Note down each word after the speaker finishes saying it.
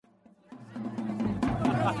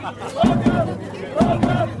Welcome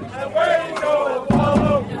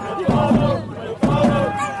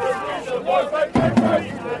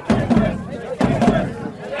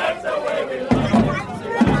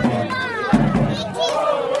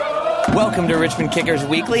to Richmond Kickers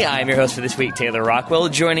Weekly. I'm your host for this week, Taylor Rockwell.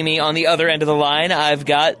 Joining me on the other end of the line, I've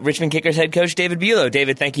got Richmond Kickers head coach David Bulow.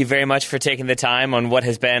 David, thank you very much for taking the time on what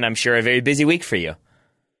has been, I'm sure, a very busy week for you.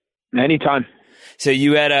 Anytime. So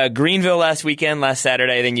you had Greenville last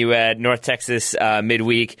Saturday, then you had North Texas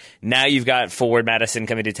midweek. Now you've got Forward Madison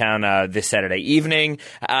coming to town this Saturday evening.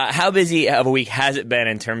 How busy of a week has it been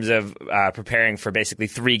in terms of preparing for basically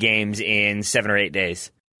 3 games in 7 or 8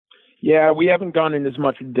 days? Yeah, we haven't gone in as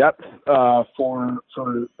much depth for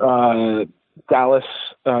Dallas,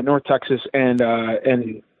 North Texas, and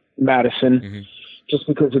Madison, just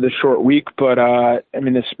because of the short week. But,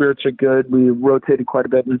 the spirits are good. We rotated quite a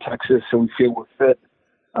bit in Texas, so we feel we're fit.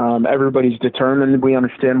 Everybody's determined. We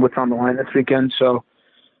understand what's on the line this weekend. So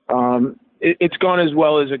it's gone as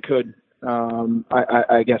well as it could,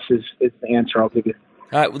 I guess is the answer I'll give you.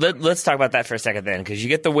 Let's talk about that for a second then, because you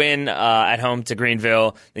get the win at home to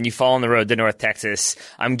Greenville, then you fall on the road to North Texas.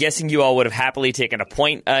 I'm guessing you all would have happily taken a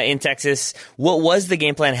point in Texas. What was the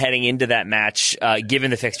game plan heading into that match,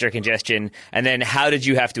 given the fixture congestion, and then how did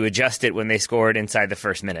you have to adjust it when they scored inside the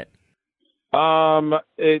first minute?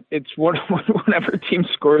 It's whenever a team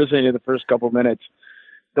scores in the first couple minutes,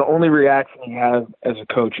 the only reaction you have as a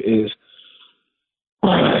coach is,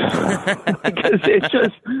 because it's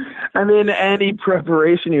just, any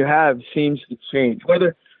preparation you have seems to change.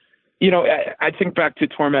 Whether, I think back to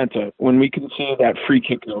Tormenta when we can see that free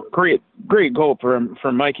kick goal. Great goal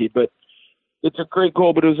for Mikey, but it's a great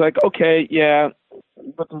goal. But it was like, okay, yeah,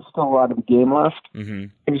 but there's still a lot of the game left.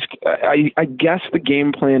 I guess the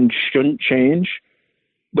game plan shouldn't change,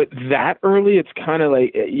 but that early, it's kind of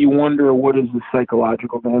like you wonder what is the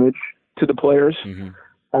psychological damage to the players.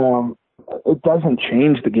 It doesn't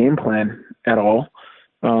change the game plan at all.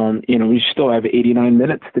 We still have 89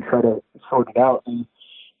 minutes to try to sort it out. And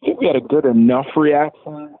I think we had a good enough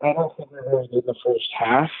reaction. I don't think we were very good in the first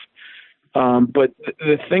half. But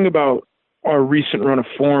the thing about our recent run of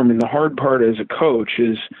form and the hard part as a coach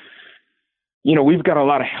is, we've got a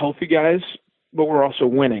lot of healthy guys, but we're also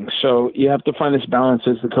winning. So you have to find this balance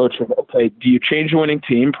as the coach of, okay, do you change a winning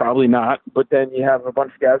team? Probably not. But then you have a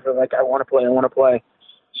bunch of guys that are like, I want to play.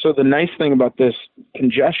 So the nice thing about this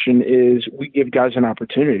congestion is we give guys an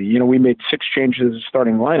opportunity. We made 6 changes in the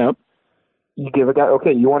starting lineup. You give a guy,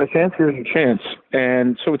 okay, you want a chance? Here's your chance.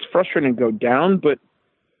 And so it's frustrating to go down, but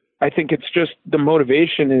I think it's just the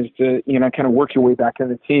motivation is to, kind of work your way back in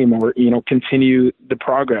the team or, continue the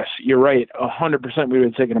progress. You're right. 100% we would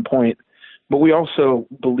have taken a point, but we also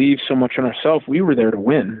believe so much in ourselves. We were there to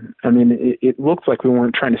win. It looked like we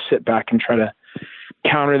weren't trying to sit back and try to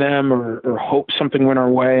counter them or hope something went our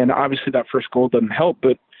way. And obviously that first goal doesn't help,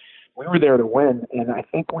 but we were there to win. And I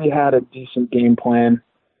think we had a decent game plan.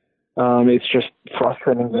 It's just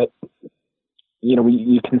frustrating that,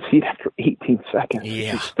 you concede after 18 seconds.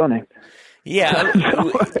 Yeah. It's stunning. Yeah,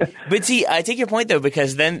 but see, I take your point though,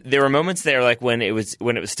 because then there were moments there, like when it was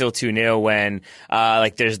still 2-0, when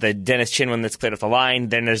there's the Dennis Chin one that's cleared off the line,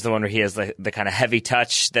 then there's the one where he has the kind of heavy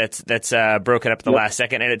touch that's broken up at the last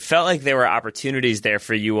second, and it felt like there were opportunities there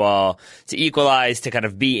for you all to equalize, to kind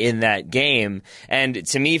of be in that game. And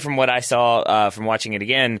to me, from what I saw from watching it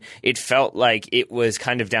again, it felt like it was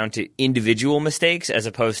kind of down to individual mistakes as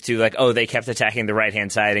opposed to they kept attacking the right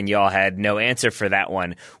hand side and y'all had no answer for that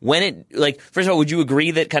one. When it first of all, would you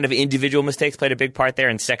agree that kind of individual mistakes played a big part there?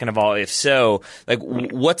 And second of all, if so,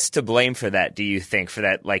 what's to blame for that, do you think, for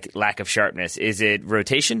that lack of sharpness? Is it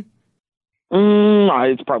rotation?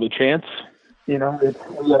 It's probably chance. We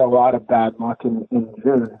had a lot of bad luck in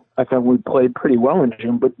June. I thought we played pretty well in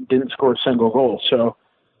June, but didn't score a single goal. So,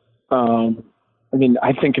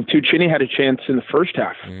 I think if Tuccini had a chance in the first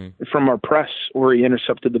half from our press where he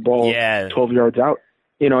intercepted the ball 12 yards out,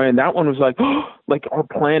 and that one was like our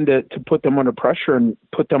plan to put them under pressure and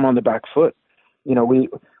put them on the back foot. We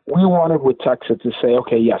wanted with Texas to say,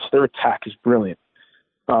 okay, yes, their attack is brilliant.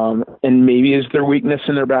 And maybe is their weakness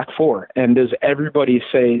in their back four. And does everybody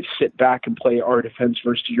say, sit back and play our defense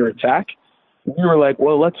versus your attack? We were like,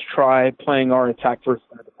 well, let's try playing our attack versus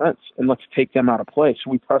their defense and let's take them out of play.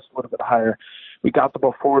 So we pressed a little bit higher. We got the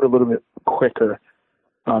ball forward a little bit quicker.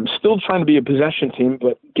 Still trying to be a possession team,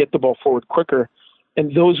 but get the ball forward quicker.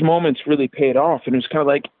 And those moments really paid off. And it was kind of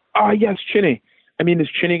like, yes, Chinny. Is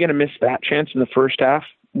Chinny going to miss that chance in the first half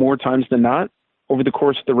more times than not over the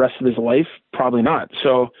course of the rest of his life? Probably not.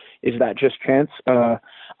 So is that just chance? I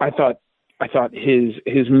thought I thought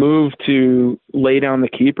his move to lay down the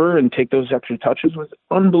keeper and take those extra touches was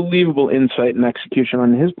unbelievable insight and execution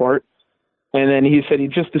on his part. And then he said,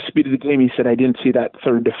 just the speed of the game, he said, I didn't see that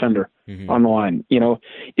third defender on the line. You know,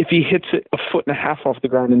 if he hits it a foot and a half off the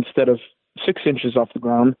ground instead of 6 inches off the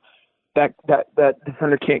ground, that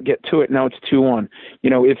defender can't get to it. Now it's 2-1. You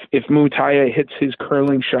know, if Mutaya hits his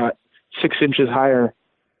curling shot 6 inches higher,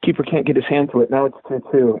 keeper can't get his hand to it. Now it's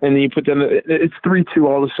 2-2. And then you put them, it's 3-2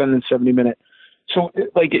 all of a sudden in 70 minutes. So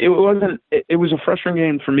it was a frustrating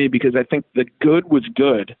game for me because I think the good was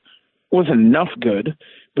good. It wasn't enough good,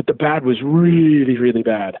 but the bad was really, really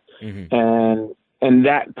bad. And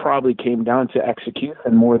that probably came down to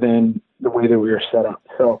execution more than the way that we were set up.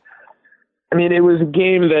 So, I mean, it was a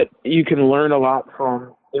game that you can learn a lot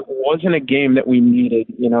from. It wasn't a game that we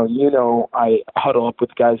needed. You know, I huddle up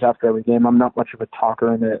with guys after every game. I'm not much of a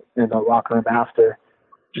talker in the locker room after,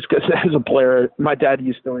 just because as a player, my dad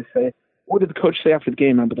used to always say, what did the coach say after the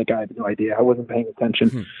game? I'd be like, I have no idea. I wasn't paying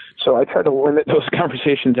attention. So I try to limit those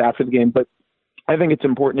conversations after the game. But I think it's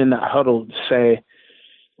important in that huddle to say,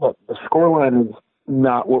 look, the scoreline is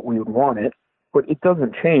not what we would want it, but it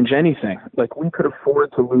doesn't change anything. Like, we could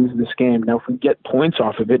afford to lose this game. Now, if we get points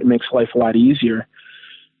off of it, it makes life a lot easier.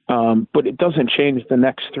 But it doesn't change the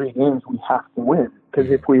next 3 games we have to win. Because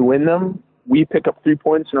if we win them, we pick up 3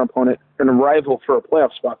 points and our opponent, and a rival for a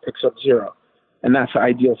playoff spot, picks up 0. And that's the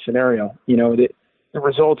ideal scenario. You know, the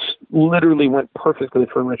results literally went perfectly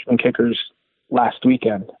for Richmond Kickers last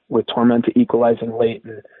weekend, with Tormenta equalizing late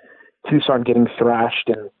and Tucson getting thrashed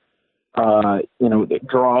and, the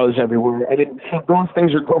draws everywhere. I didn't think those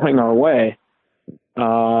things are going our way.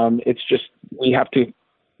 It's just we have to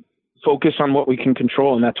focus on what we can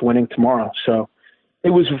control, and that's winning tomorrow. So it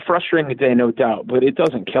was a frustrating day, no doubt, but it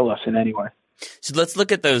doesn't kill us in any way. So let's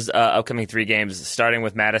look at those upcoming 3 games, starting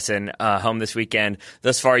with Madison home this weekend.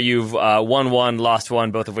 Thus far, you've won 1, lost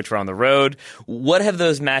 1, both of which were on the road. What have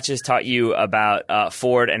those matches taught you about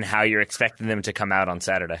Ford and how you're expecting them to come out on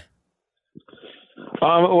Saturday?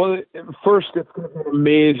 Well, first, it's going to be an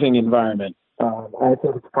amazing environment. I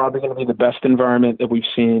think it's probably going to be the best environment that we've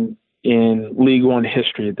seen in League One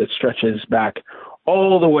history that stretches back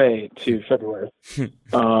all the way to February.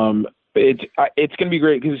 It's going to be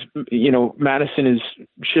great because, Madison is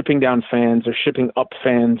shipping down fans. They're shipping up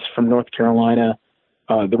fans from North Carolina.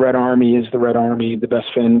 The Red Army is the Red Army, the best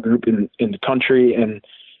fan group in the country. And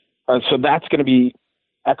so that's going to be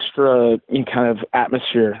extra kind of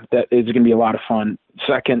atmosphere that is going to be a lot of fun.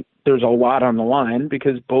 Second, there's a lot on the line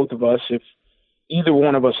because both of us, if either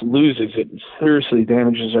one of us loses, it seriously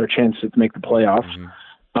damages our chances to make the playoffs.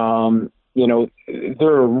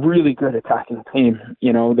 They're a really good attacking team.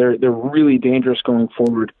 They're really dangerous going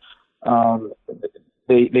forward.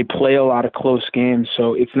 They play a lot of close games,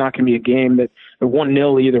 so it's not going to be a game that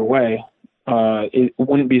 1-0 either way. It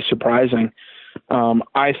wouldn't be surprising.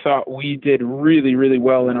 I thought we did really, really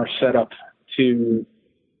well in our setup to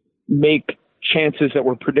make chances that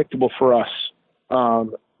were predictable for us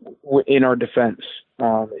in our defense.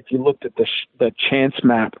 If you looked at the chance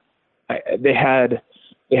map, they had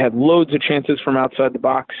loads of chances from outside the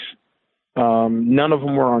box. None of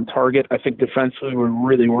them were on target. I think defensively we're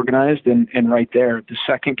really organized and right there. The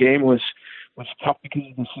second game was tough because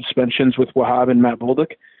of the suspensions with Wahab and Matt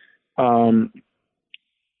Bolduc.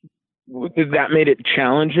 That made it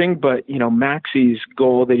challenging, but Maxi's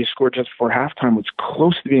goal that he scored just before halftime was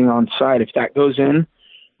close to being onside. If that goes in,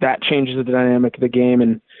 that changes the dynamic of the game.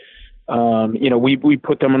 And we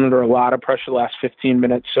put them under a lot of pressure the last 15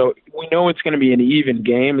 minutes. So we know it's going to be an even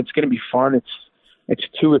game. It's going to be fun. It's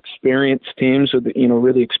 2 experienced teams with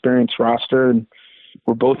really experienced roster, and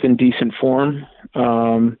we're both in decent form.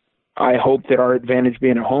 I hope that our advantage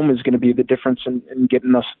being at home is going to be the difference in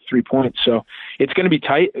getting us 3 points. So it's going to be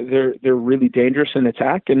tight. They're really dangerous in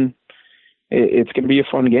attack, and it's going to be a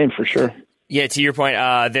fun game for sure. Yeah, to your point,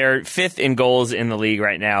 they're 5th in goals in the league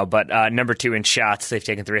right now, but number 2 in shots. They've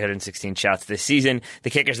taken 316 shots this season. The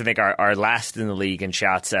Kickers, I think, are last in the league in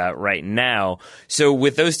shots right now. So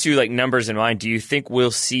with those 2 numbers in mind, do you think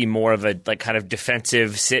we'll see more of a kind of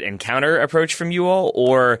defensive sit and counter approach from you all,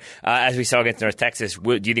 or as we saw against North Texas,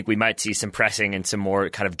 do you think we might see some pressing and some more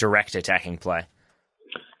kind of direct attacking play?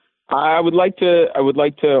 I would like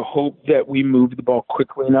to hope that we move the ball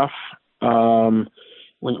quickly enough.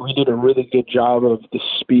 We did a really good job of the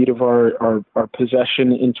speed of our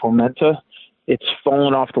possession in Tormenta. It's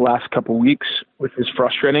fallen off the last couple of weeks, which is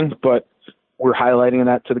frustrating, but we're highlighting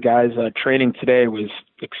that to the guys. Training today was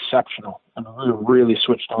exceptional, and we really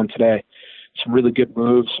switched on today. Some really good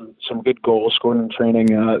moves, some good goals scored in training.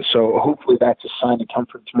 So hopefully that's a sign of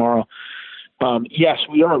comfort tomorrow. Yes,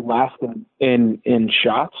 we are last in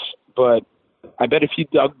shots, but I bet if you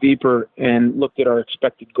dug deeper and looked at our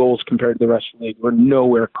expected goals compared to the rest of the league, we're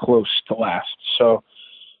nowhere close to last. So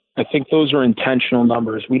I think those are intentional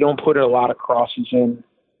numbers. We don't put a lot of crosses in.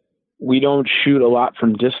 We don't shoot a lot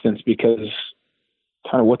from distance because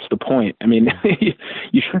kind of what's the point? I mean,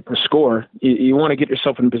 you shoot to score. You want to get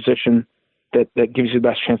yourself in a position that gives you the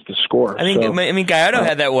best chance to score. I mean, Gallardo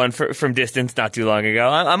had that one from distance not too long ago.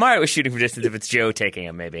 I'm all right with shooting from distance if it's Joe taking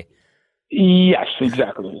him, maybe. Yes,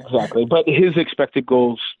 exactly. But his expected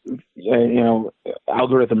goals,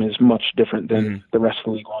 algorithm is much different than the rest of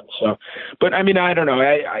the league one. So, but I mean, I don't know.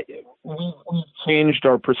 We've changed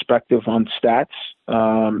our perspective on stats,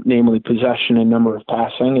 namely possession and number of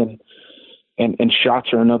passing, and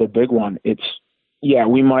shots are another big one.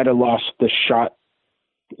 We might have lost the shot,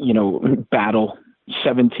 battle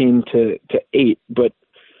 17-8, but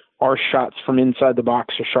our shots from inside the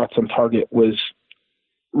box or shots on target was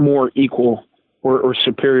more equal or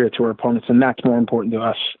superior to our opponents, and that's more important to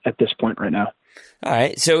us at this point right now. All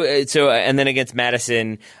right. So, and then against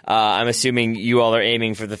Madison, I'm assuming you all are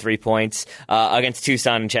aiming for the 3 points. Against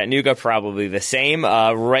Tucson and Chattanooga, probably the same.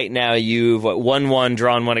 Right now, you've 1-1,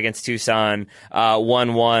 drawn 1 against Tucson,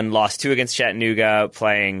 1-1, lost 2 against Chattanooga,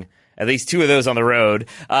 playing at least 2 of those on the road.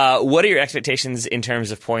 What are your expectations in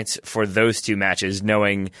terms of points for those 2 matches,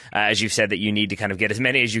 knowing, as you've said, that you need to kind of get as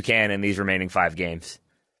many as you can in these remaining 5 games?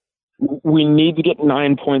 We need to get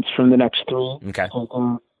 9 points from the next 3. Okay.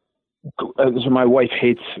 My wife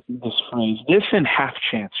hates this phrase. This and half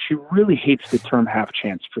chance. She really hates the term half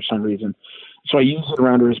chance for some reason. So I use it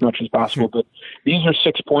around her as much as possible. But these are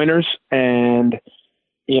 6-pointers, and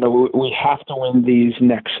we have to win these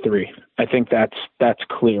next 3. I think that's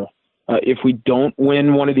clear. If we don't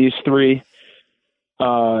win one of these 3,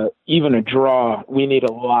 even a draw, we need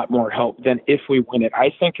a lot more help than if we win it.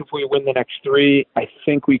 I think if we win the next 3, I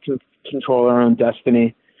think we can control our own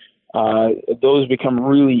destiny. Those become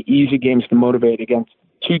really easy games to motivate against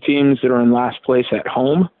 2 teams that are in last place at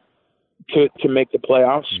home to make the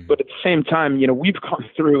playoffs. But at the same time, we've gone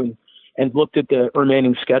through and looked at the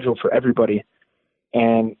remaining schedule for everybody,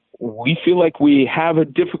 and we feel like we have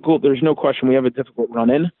there's no question we have a difficult run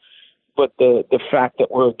in, but the fact that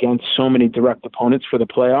we're against so many direct opponents for the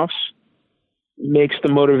playoffs makes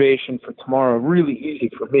the motivation for tomorrow really easy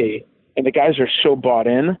for me. And the guys are so bought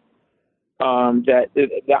in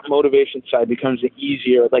that motivation side becomes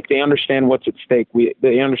easier. Like, they understand what's at stake.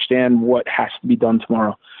 They understand what has to be done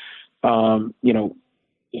tomorrow. I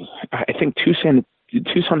think Tucson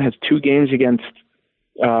has 2 games against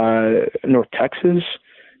North Texas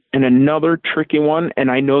and another tricky one. And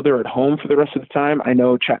I know they're at home for the rest of the time. I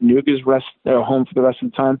know Chattanooga's home for the rest of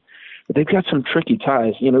the time, but they've got some tricky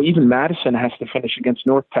ties. Even Madison has to finish against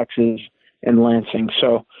North Texas and Lansing.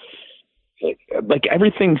 So, like,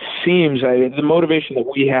 everything seems, the motivation that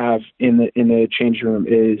we have in the change room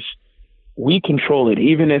is we control it.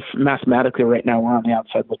 Even if mathematically right now we're on the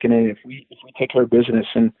outside looking in, if we take care of business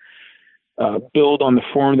and build on the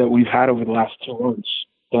form that we've had over the last 2 months,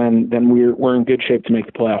 then we're in good shape to make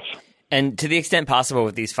the playoffs. And to the extent possible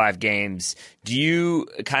with these 5 games, do you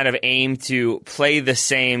kind of aim to play the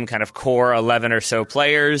same kind of core 11 or so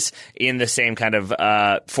players in the same kind of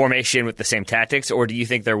formation with the same tactics, or do you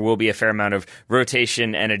think there will be a fair amount of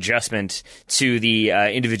rotation and adjustment to the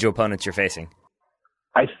individual opponents you're facing?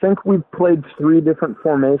 I think we've played 3 different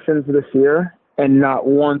formations this year, and not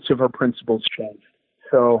once have our principles changed.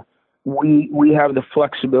 So we have the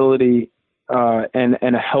flexibility and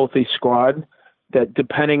a healthy squad that,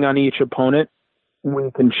 depending on each opponent,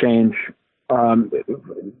 we can change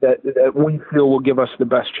that we feel will give us the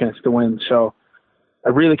best chance to win. So I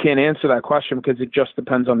really can't answer that question because it just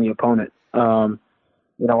depends on the opponent.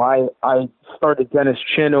 I started Dennis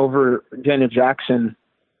Chin over Daniel Jackson.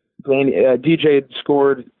 DJ had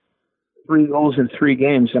scored 3 goals in 3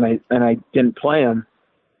 games, and I didn't play him.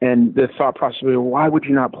 And the thought process was, why would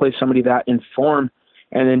you not play somebody that in form?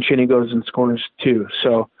 And then Chinny goes and scores 2.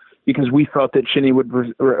 So, because we felt that Chinny would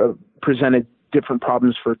presented different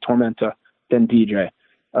problems for Tormenta than DJ.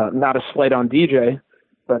 Not a slight on DJ,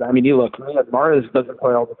 but I mean, Mahrez doesn't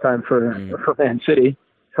play all the time for Man City.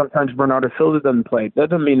 Sometimes Bernardo Silva doesn't play. That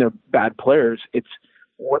doesn't mean they're bad players. It's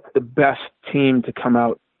what's the best team to come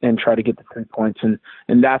out and try to get the 3 points. And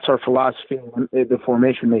that's our philosophy. The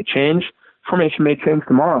formation may change. Formation may change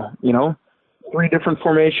tomorrow. 3 different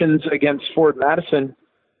formations against Ford Madison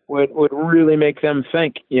would really make them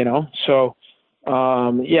think, So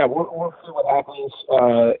Yeah, we'll see what happens.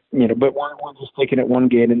 But we're just taking it one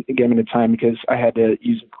game at a time because I had to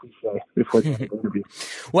use a cliche before the interview.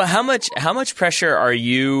 Well, how much pressure are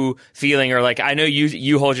you feeling? Or like, I know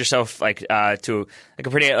you hold yourself like to like a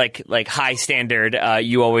pretty like high standard.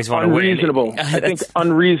 You always want to win. Unreasonable. I think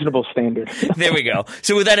unreasonable standard. There we go.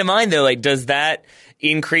 So with that in mind, though, like, does that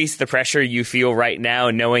increase the pressure you feel right now,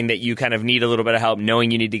 knowing that you kind of need a little bit of help, knowing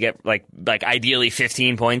you need to get like ideally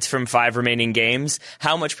 15 points from 5 remaining games?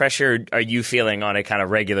 How much pressure are you feeling on a kind of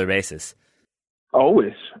regular basis?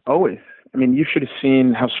 Always. I mean, you should have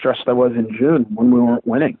seen how stressed I was in June when we weren't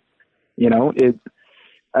winning.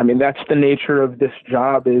 That's the nature of this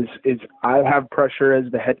job is I have pressure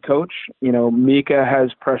as the head coach. Mika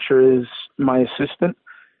has pressure as my assistant.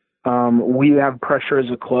 We have pressure as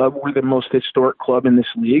a club. We're the most historic club in this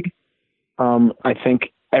league. I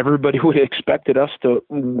think everybody would have expected us to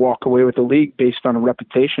walk away with the league based on a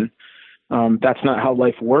reputation. That's not how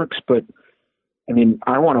life works, but I mean,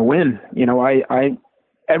 I want to win. I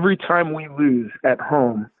every time we lose at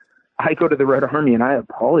home, I go to the Red Army and I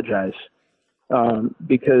apologize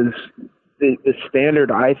because the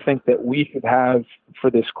standard I think that we should have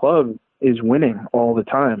for this club is winning all the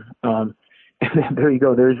time. And there you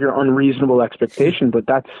go. There's your unreasonable expectation, but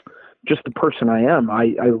that's just the person I am.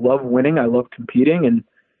 I love winning. I love competing, and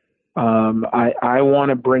I want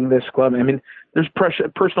to bring this club. I mean, there's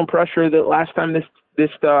personal pressure that last time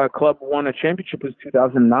this club won a championship was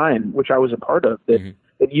 2009, which I was a part of. That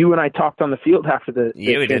you and I talked on the field after the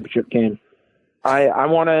championship game. I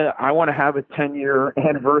want to have a 10-year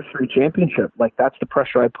anniversary championship. Like, that's the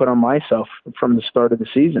pressure I put on myself from the start of the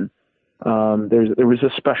season. There was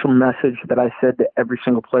a special message that I said to every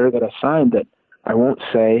single player that I signed that I won't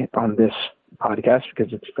say on this podcast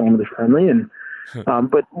because it's family friendly.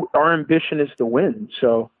 But our ambition is to win.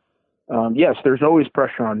 So, yes, there's always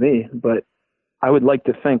pressure on me, but I would like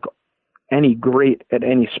to think any great at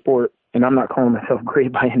any sport, and I'm not calling myself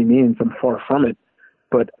great by any means, I'm far from it,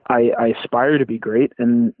 but I aspire to be great.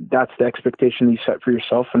 And that's the expectation you set for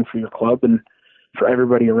yourself and for your club and for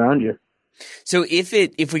everybody around you. So if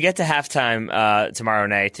we get to halftime tomorrow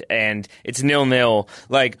night and it's 0-0,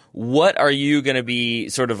 like, what are you going to be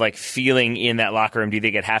sort of like feeling in that locker room? Do you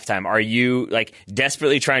think at halftime, are you like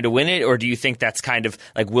desperately trying to win it, or do you think that's kind of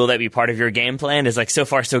like, will that be part of your game plan? Is like, so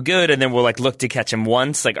far so good, and then we'll like look to catch them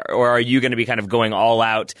once, like, or are you going to be kind of going all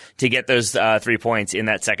out to get those 3 points in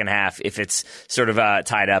that second half if it's sort of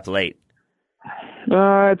tied up late?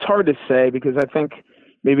 It's hard to say because I think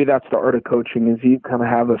maybe that's the art of coaching is you kind of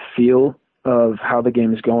have a feel of how the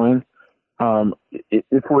game is going.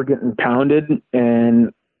 If we're getting pounded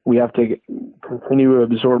and we have to continue to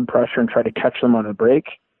absorb pressure and try to catch them on a break,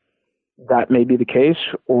 that may be the case.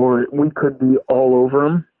 Or we could be all over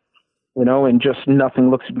them, and just nothing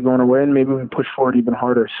looks to be going away, and maybe we push forward even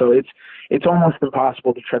harder. So it's almost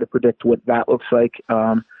impossible to try to predict what that looks like.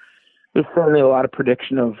 There's certainly a lot of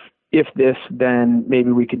prediction of if this, then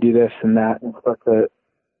maybe we could do this and that, and start to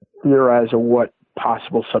theorize of what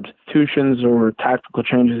possible substitutions or tactical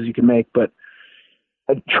changes you can make, but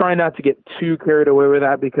I try not to get too carried away with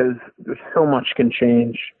that because there's so much can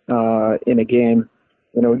change in a game.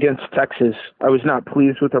 Against Texas, I was not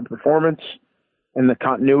pleased with our performance and the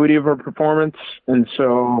continuity of our performance, and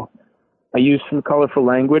so I used some colorful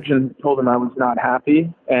language and told them I was not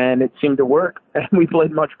happy, and it seemed to work. And we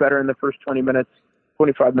played much better in the first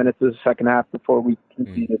 25 minutes of the second half before we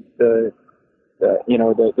conceded the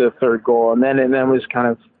third goal, and then it was kind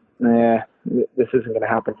of, this isn't going to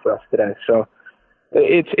happen for us today. So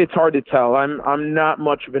it's hard to tell. I'm not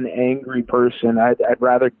much of an angry person. I'd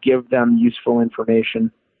rather give them useful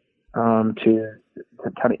information to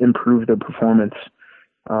kind of improve their performance.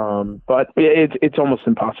 But it's almost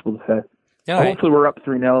impossible to say. Right. Hopefully we're up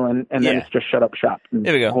 3-0 and then it's just shut up shop.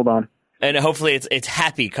 There we go. Hold on. And hopefully it's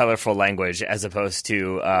happy, colorful language as opposed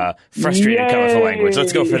to frustrated, colorful language.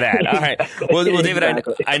 Let's go for that. All right. Well, David,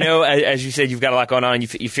 exactly. I know, as you said, you've got a lot going on.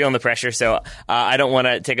 You're feeling the pressure, so I don't want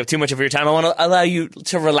to take up too much of your time. I want to allow you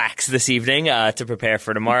to relax this evening to prepare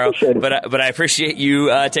for tomorrow. But I appreciate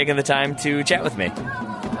you taking the time to chat with me.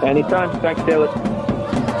 Anytime. Thanks, Taylor.